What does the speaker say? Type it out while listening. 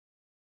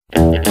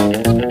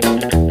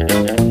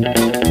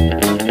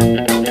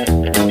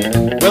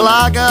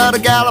got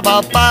a gal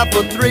about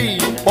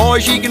 5'3". Boy,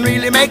 she can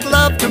really make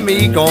love to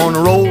me. Gonna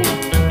roll,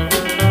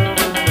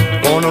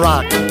 gonna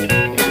rock,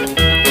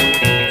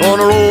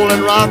 gonna roll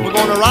and rock. We're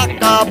gonna rock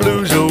our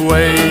blues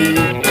away.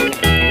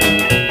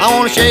 I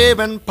wanna shave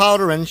and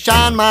powder and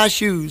shine my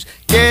shoes,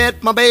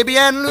 get my baby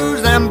and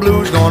lose them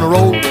blues. Gonna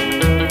roll,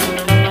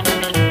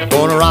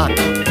 gonna rock,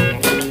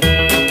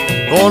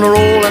 gonna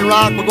roll and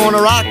rock. We're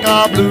gonna rock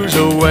our blues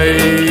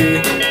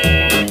away.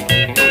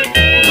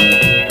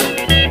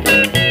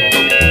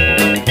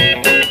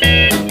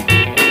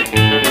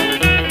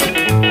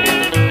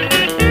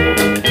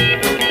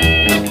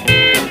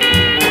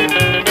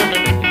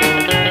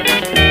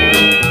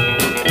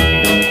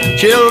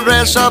 She'll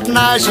dress up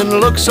nice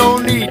and look so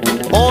neat.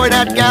 Boy,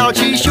 that gal,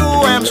 she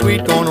sure am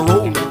sweet. Gonna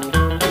roll,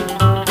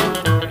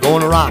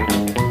 gonna rock,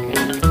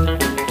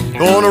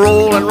 gonna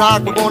roll and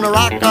rock. We're gonna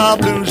rock our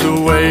blues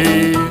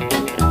away.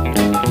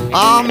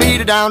 I'll meet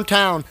her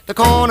downtown, the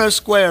corner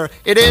square.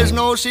 It is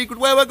no secret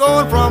where we're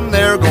going from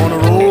there. Gonna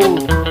roll,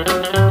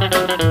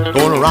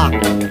 gonna rock,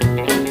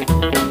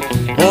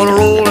 gonna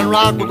roll and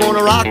rock. We're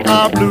gonna rock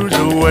our blues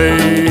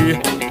away.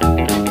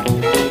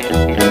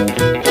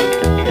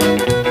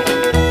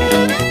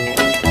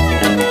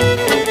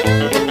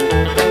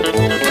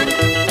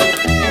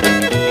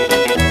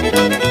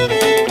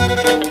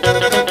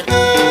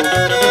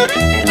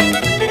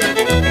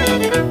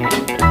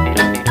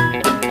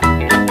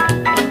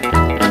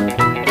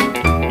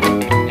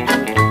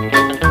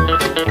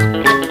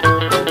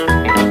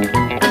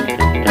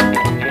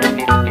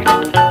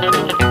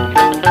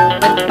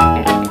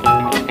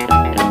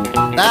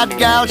 That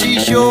gal, she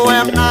sure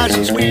am nice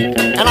and sweet,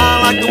 and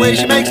I like the way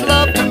she makes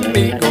love to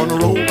me. Gonna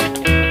roll,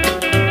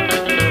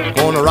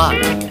 gonna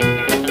rock,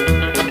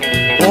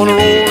 gonna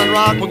roll and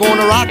rock. We're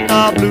gonna rock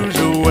our blues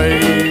away.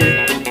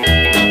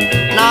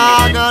 Now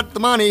I got the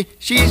money,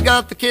 she's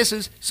got the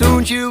kisses.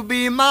 Soon she'll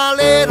be my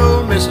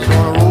little missus.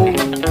 Gonna roll,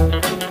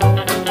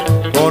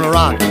 gonna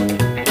rock,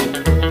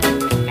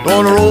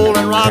 gonna roll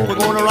and rock. We're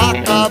gonna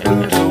rock our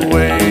blues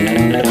away.